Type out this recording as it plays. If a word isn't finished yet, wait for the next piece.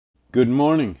Good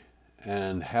morning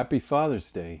and happy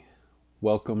Father's Day.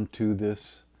 Welcome to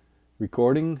this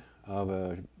recording of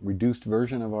a reduced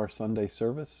version of our Sunday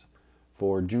service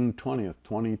for June 20th,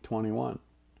 2021.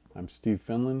 I'm Steve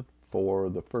Finland for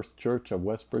the First Church of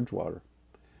West Bridgewater.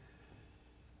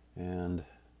 And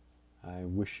I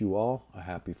wish you all a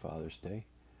happy Father's Day.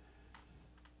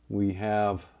 We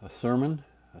have a sermon,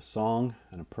 a song,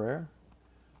 and a prayer.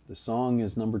 The song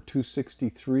is number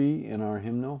 263 in our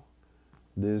hymnal.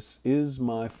 This is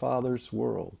my Father's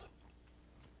world.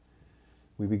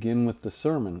 We begin with the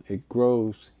sermon. It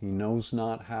grows, he knows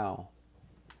not how.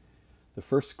 The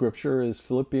first scripture is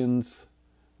Philippians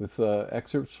with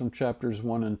excerpts from chapters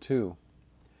 1 and 2.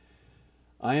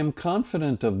 I am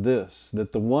confident of this,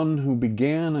 that the one who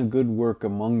began a good work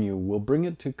among you will bring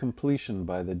it to completion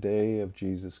by the day of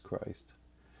Jesus Christ.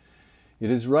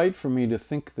 It is right for me to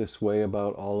think this way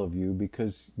about all of you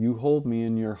because you hold me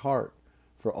in your heart.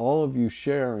 For all of you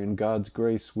share in God's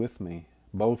grace with me,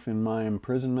 both in my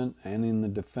imprisonment and in the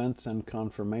defense and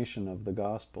confirmation of the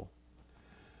gospel.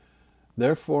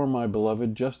 Therefore, my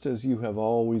beloved, just as you have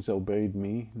always obeyed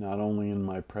me, not only in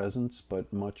my presence,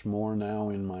 but much more now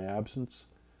in my absence,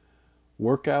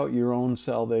 work out your own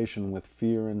salvation with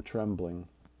fear and trembling.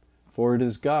 For it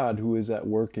is God who is at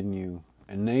work in you,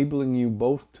 enabling you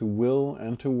both to will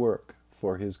and to work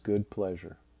for his good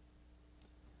pleasure.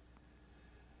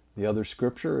 The other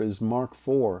scripture is Mark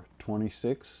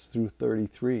 4:26 through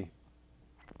 33.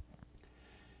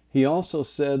 He also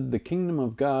said, the kingdom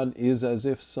of God is as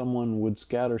if someone would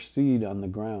scatter seed on the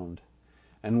ground,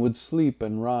 and would sleep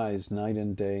and rise night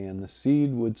and day, and the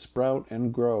seed would sprout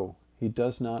and grow. He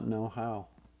does not know how.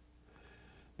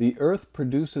 The earth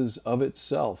produces of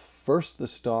itself first the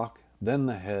stalk, then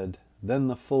the head, then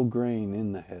the full grain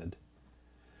in the head.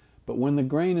 But when the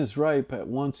grain is ripe, at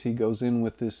once he goes in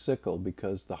with his sickle,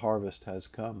 because the harvest has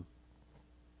come.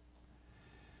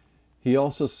 He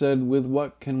also said, with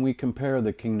what can we compare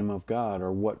the kingdom of God,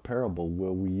 or what parable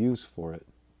will we use for it?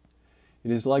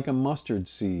 It is like a mustard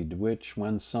seed, which,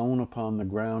 when sown upon the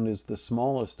ground, is the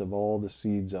smallest of all the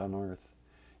seeds on earth.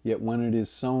 Yet when it is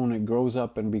sown, it grows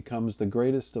up and becomes the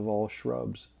greatest of all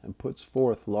shrubs, and puts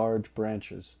forth large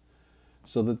branches,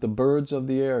 so that the birds of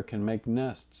the air can make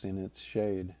nests in its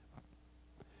shade.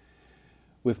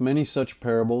 With many such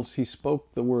parables he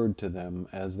spoke the word to them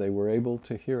as they were able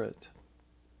to hear it.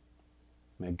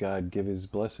 May God give his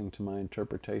blessing to my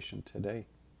interpretation today.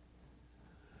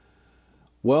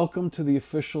 Welcome to the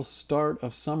official start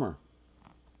of summer.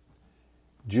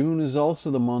 June is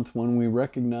also the month when we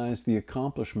recognize the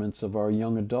accomplishments of our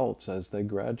young adults as they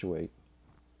graduate.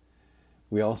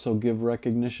 We also give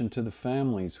recognition to the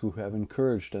families who have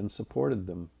encouraged and supported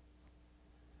them.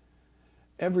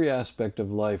 Every aspect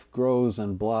of life grows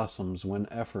and blossoms when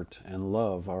effort and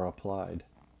love are applied.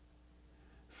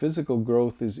 Physical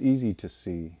growth is easy to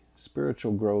see.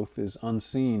 Spiritual growth is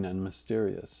unseen and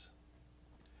mysterious.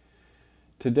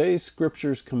 Today's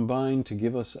scriptures combine to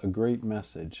give us a great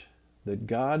message, that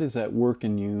God is at work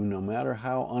in you no matter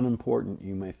how unimportant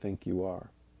you may think you are.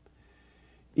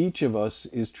 Each of us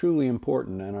is truly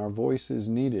important, and our voice is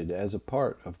needed as a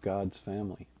part of God's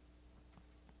family.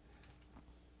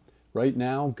 Right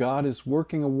now, God is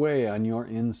working away on your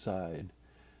inside,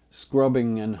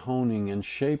 scrubbing and honing and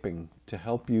shaping to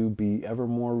help you be ever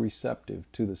more receptive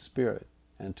to the Spirit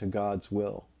and to God's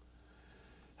will,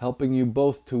 helping you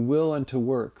both to will and to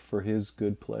work for his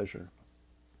good pleasure.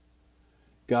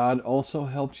 God also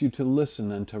helps you to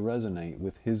listen and to resonate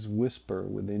with his whisper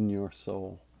within your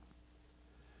soul.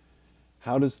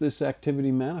 How does this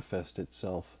activity manifest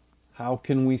itself? How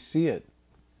can we see it?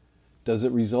 Does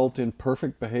it result in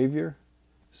perfect behavior,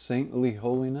 saintly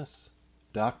holiness,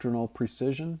 doctrinal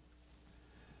precision?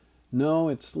 No,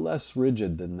 it's less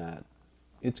rigid than that.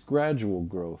 It's gradual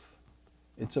growth.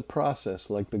 It's a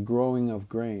process like the growing of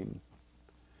grain.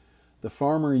 The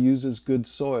farmer uses good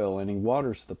soil and he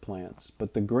waters the plants,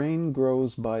 but the grain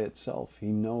grows by itself. He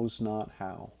knows not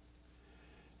how.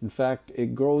 In fact,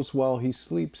 it grows while he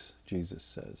sleeps, Jesus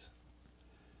says.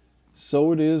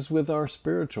 So it is with our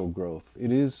spiritual growth.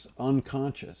 It is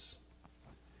unconscious.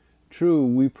 True,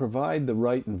 we provide the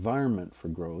right environment for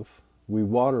growth. We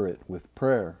water it with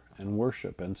prayer and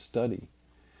worship and study.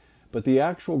 But the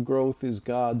actual growth is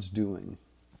God's doing.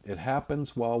 It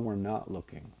happens while we're not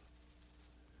looking.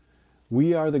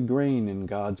 We are the grain in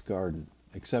God's garden,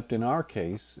 except in our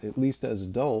case, at least as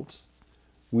adults,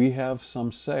 we have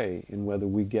some say in whether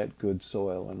we get good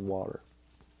soil and water.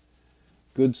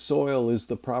 Good soil is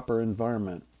the proper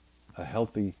environment, a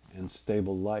healthy and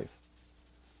stable life.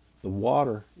 The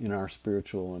water, in our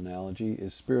spiritual analogy,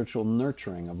 is spiritual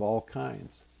nurturing of all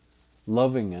kinds,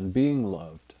 loving and being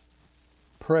loved.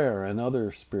 prayer, and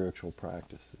other spiritual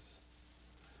practices.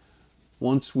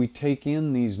 Once we take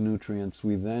in these nutrients,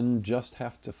 we then just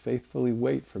have to faithfully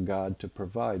wait for God to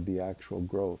provide the actual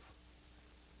growth.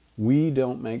 We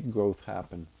don't make growth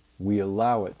happen. We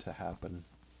allow it to happen.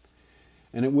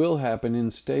 And it will happen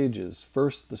in stages.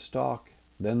 First the stalk,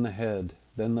 then the head,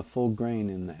 then the full grain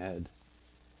in the head.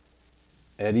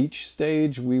 At each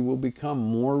stage, we will become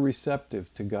more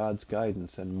receptive to God's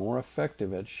guidance and more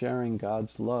effective at sharing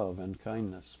God's love and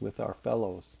kindness with our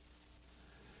fellows.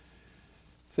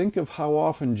 Think of how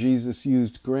often Jesus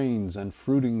used grains and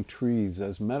fruiting trees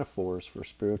as metaphors for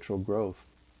spiritual growth.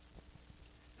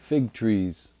 Fig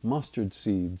trees, mustard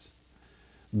seeds,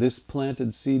 this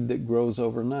planted seed that grows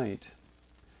overnight,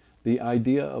 the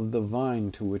idea of the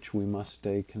vine to which we must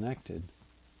stay connected,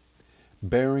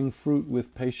 bearing fruit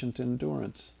with patient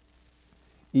endurance,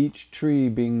 each tree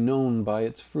being known by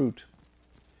its fruit,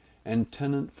 and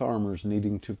tenant farmers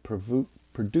needing to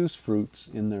produce fruits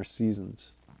in their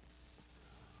seasons.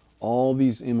 All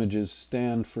these images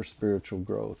stand for spiritual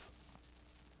growth.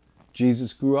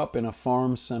 Jesus grew up in a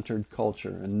farm-centered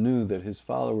culture and knew that his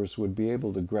followers would be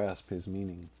able to grasp his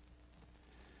meaning.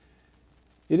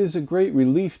 It is a great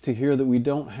relief to hear that we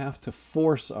don't have to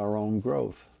force our own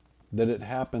growth, that it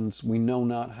happens we know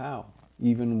not how,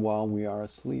 even while we are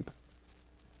asleep.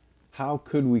 How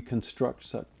could we construct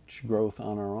such growth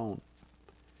on our own?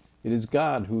 It is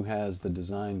God who has the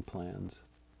design plans.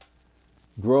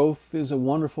 Growth is a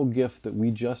wonderful gift that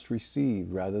we just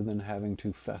receive rather than having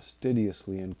to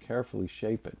fastidiously and carefully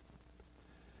shape it.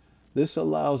 This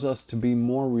allows us to be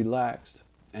more relaxed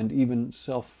and even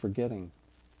self-forgetting.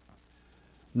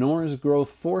 Nor is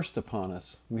growth forced upon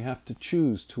us. We have to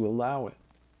choose to allow it.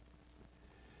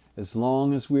 As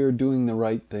long as we are doing the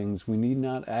right things, we need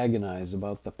not agonize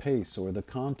about the pace or the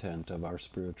content of our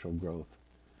spiritual growth,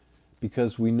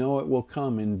 because we know it will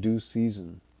come in due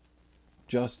season.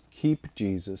 Just keep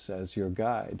Jesus as your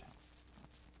guide.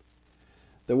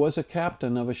 There was a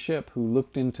captain of a ship who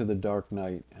looked into the dark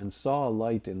night and saw a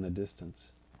light in the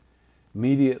distance.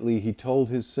 Immediately he told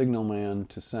his signalman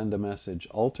to send a message,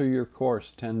 "Alter your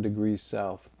course 10 degrees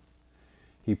south."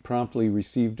 He promptly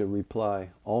received a reply,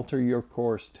 "Alter your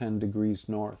course 10 degrees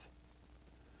north."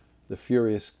 The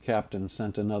furious captain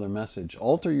sent another message,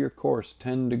 "Alter your course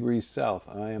 10 degrees south.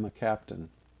 I am a captain."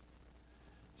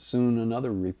 Soon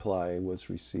another reply was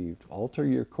received, "Alter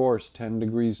your course 10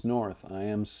 degrees north. I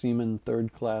am Seaman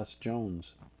 3rd Class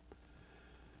Jones."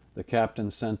 The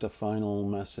captain sent a final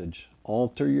message,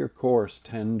 "Alter your course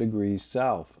 10 degrees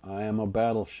south. I am a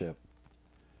battleship."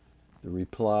 The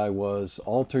reply was,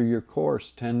 "Alter your course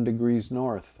 10 degrees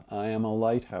north. I am a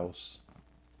lighthouse."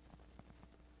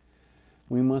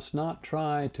 We must not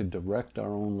try to direct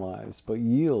our own lives, but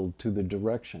yield to the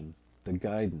direction, the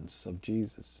guidance of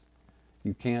Jesus.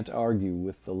 You can't argue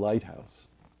with the lighthouse.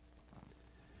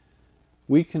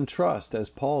 We can trust, as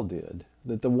Paul did,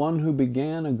 that the one who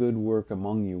began a good work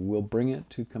among you will bring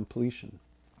it to completion.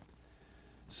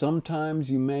 Sometimes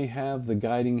you may have the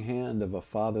guiding hand of a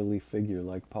fatherly figure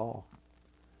like Paul.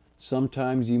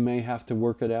 Sometimes you may have to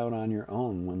work it out on your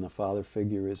own when the father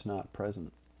figure is not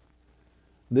present.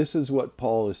 This is what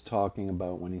Paul is talking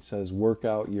about when he says, "Work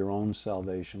out your own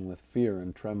salvation with fear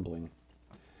and trembling."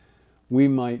 We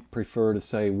might prefer to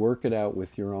say, "Work it out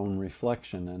with your own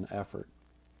reflection and effort."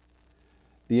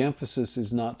 The emphasis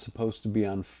is not supposed to be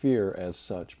on fear as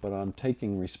such, but on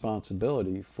taking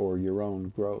responsibility for your own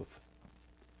growth.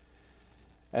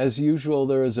 As usual,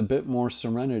 there is a bit more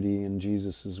serenity in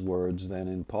Jesus' words than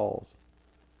in Paul's.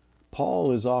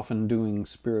 Paul is often doing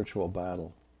spiritual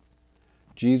battle.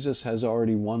 Jesus has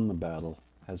already won the battle,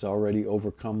 has already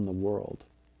overcome the world.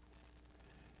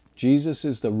 Jesus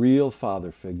is the real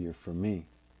father figure for me.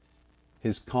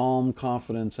 His calm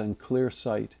confidence and clear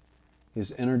sight,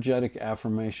 his energetic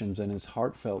affirmations and his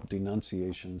heartfelt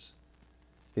denunciations,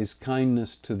 his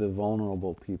kindness to the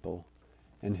vulnerable people,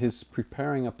 and his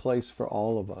preparing a place for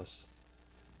all of us.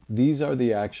 These are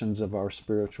the actions of our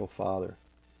spiritual father,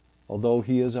 although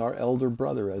he is our elder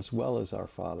brother as well as our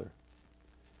father.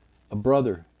 A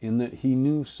brother in that he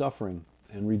knew suffering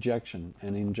and rejection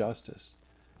and injustice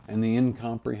and the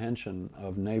incomprehension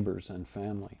of neighbors and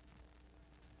family.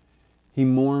 He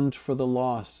mourned for the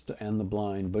lost and the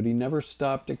blind, but he never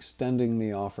stopped extending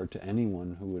the offer to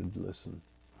anyone who would listen.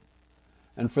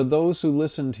 And for those who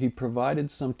listened, he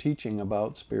provided some teaching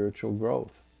about spiritual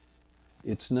growth,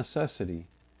 its necessity,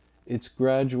 its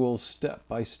gradual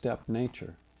step-by-step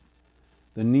nature,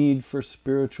 the need for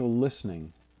spiritual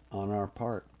listening on our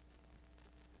part.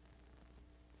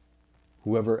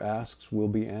 Whoever asks will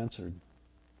be answered.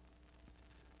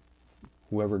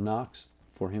 Whoever knocks,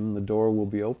 for him the door will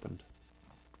be opened.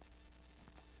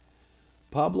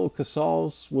 Pablo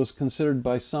Casals was considered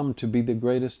by some to be the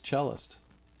greatest cellist.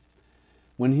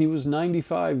 When he was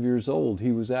 95 years old,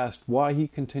 he was asked why he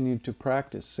continued to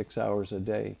practice 6 hours a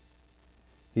day.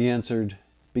 He answered,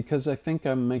 "Because I think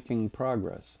I'm making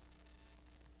progress."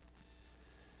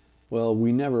 Well,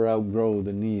 we never outgrow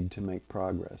the need to make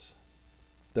progress.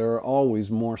 There are always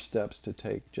more steps to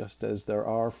take, just as there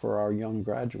are for our young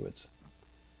graduates.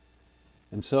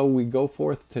 And so we go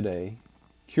forth today,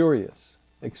 curious,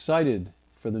 excited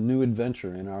for the new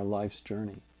adventure in our life's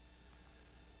journey.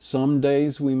 Some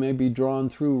days we may be drawn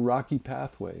through rocky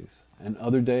pathways, and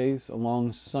other days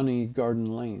along sunny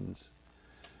garden lanes.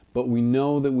 But we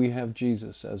know that we have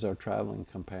Jesus as our traveling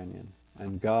companion,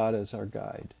 and God as our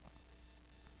guide.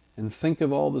 And think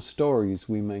of all the stories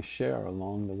we may share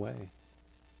along the way.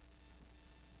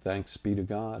 Thanks be to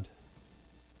God.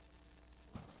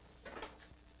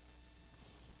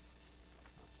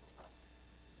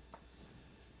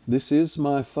 This is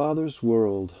my Father's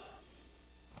world.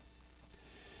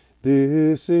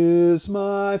 This is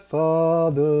my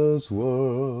Father's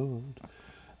world,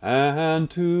 and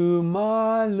to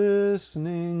my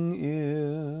listening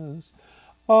ears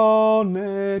all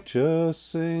nature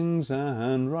sings,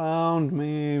 and round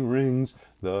me rings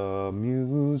the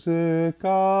music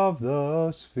of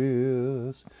the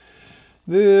spheres.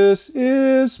 This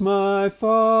is my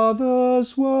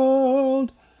Father's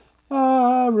world.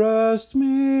 I rest me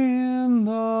in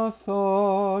the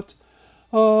thought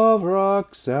of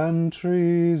rocks and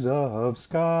trees, of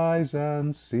skies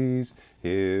and seas,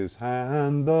 His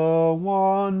hand the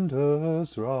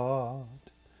wonders wrought.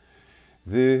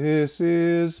 This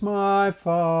is my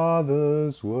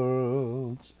Father's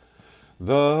world.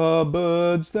 The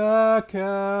birds their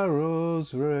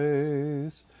carols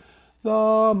raise,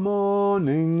 the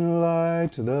morning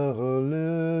light, the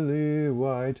lily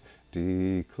white,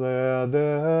 declare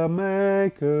their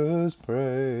Maker's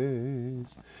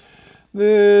praise.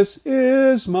 This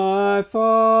is my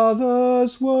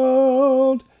Father's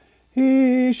world.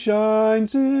 He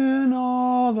shines in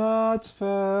all that's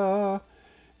fair.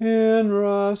 In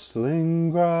rustling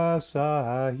grass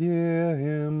I hear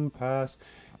Him pass.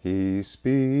 He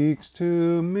speaks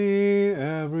to me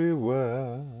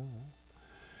everywhere.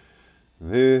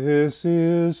 This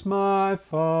is my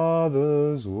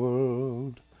Father's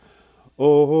world.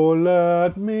 Oh,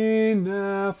 let me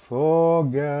ne'er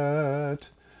forget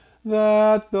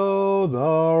that though the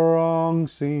wrong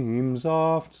seems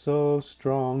oft so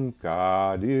strong,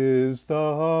 God is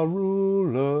the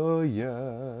ruler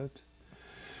yet.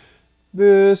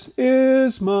 This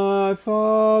is my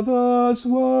Father's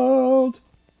world.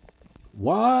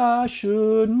 Why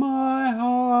should my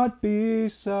heart be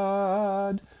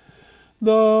sad?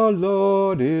 The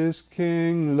Lord is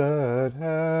King, let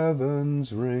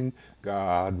heavens ring.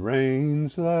 God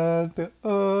reigns, let the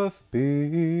earth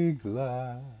be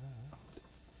glad.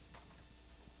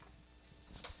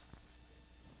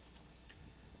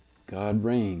 God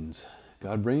reigns.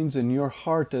 God reigns in your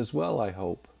heart as well, I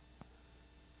hope.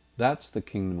 That's the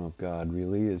kingdom of God,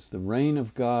 really, is the reign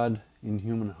of God in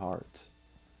human hearts.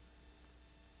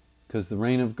 Because the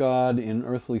reign of God in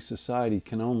earthly society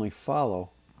can only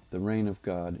follow the reign of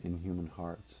God in human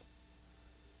hearts.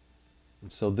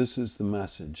 And so this is the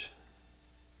message.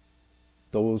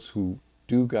 Those who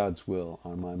do God's will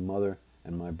are my mother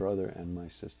and my brother and my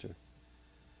sister.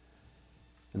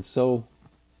 And so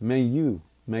may you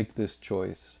make this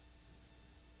choice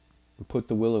and put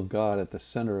the will of God at the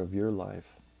center of your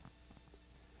life.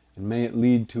 And may it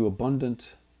lead to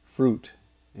abundant fruit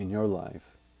in your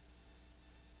life,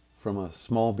 from a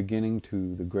small beginning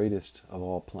to the greatest of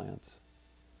all plants.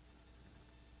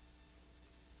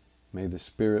 May the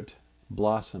Spirit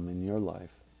blossom in your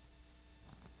life.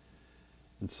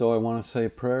 And so I want to say a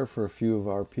prayer for a few of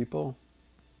our people.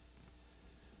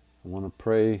 I want to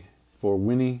pray for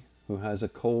Winnie, who has a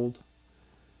cold.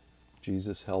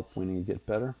 Jesus, help Winnie get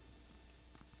better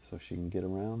so she can get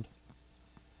around.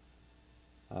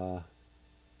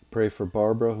 Pray for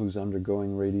Barbara, who's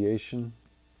undergoing radiation.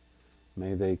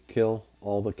 May they kill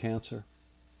all the cancer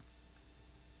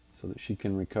so that she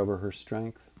can recover her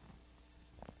strength.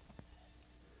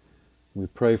 We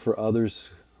pray for others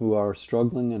who are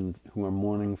struggling and who are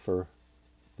mourning for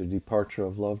the departure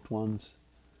of loved ones.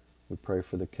 We pray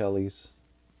for the Kellys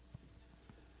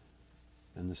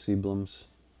and the Seablums.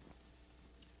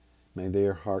 May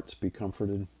their hearts be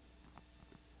comforted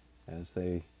as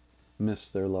they miss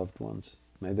their loved ones.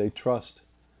 May they trust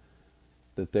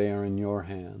that they are in your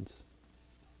hands,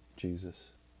 Jesus.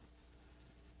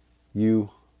 You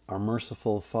are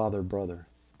merciful Father, brother.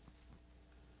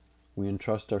 We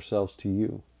entrust ourselves to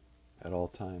you at all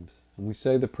times. And we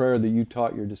say the prayer that you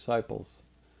taught your disciples.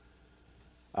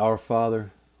 Our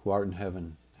Father, who art in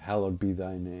heaven, hallowed be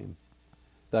thy name.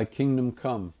 Thy kingdom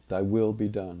come, thy will be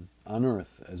done, on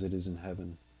earth as it is in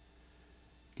heaven.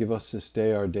 Give us this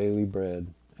day our daily bread,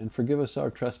 and forgive us our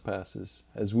trespasses,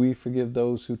 as we forgive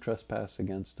those who trespass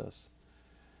against us.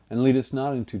 And lead us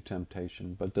not into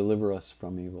temptation, but deliver us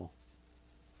from evil.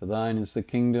 For thine is the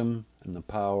kingdom, and the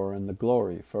power, and the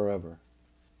glory forever.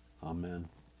 Amen.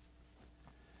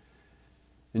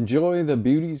 Enjoy the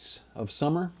beauties of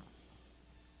summer,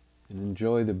 and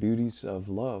enjoy the beauties of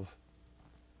love.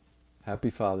 Happy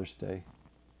Father's Day.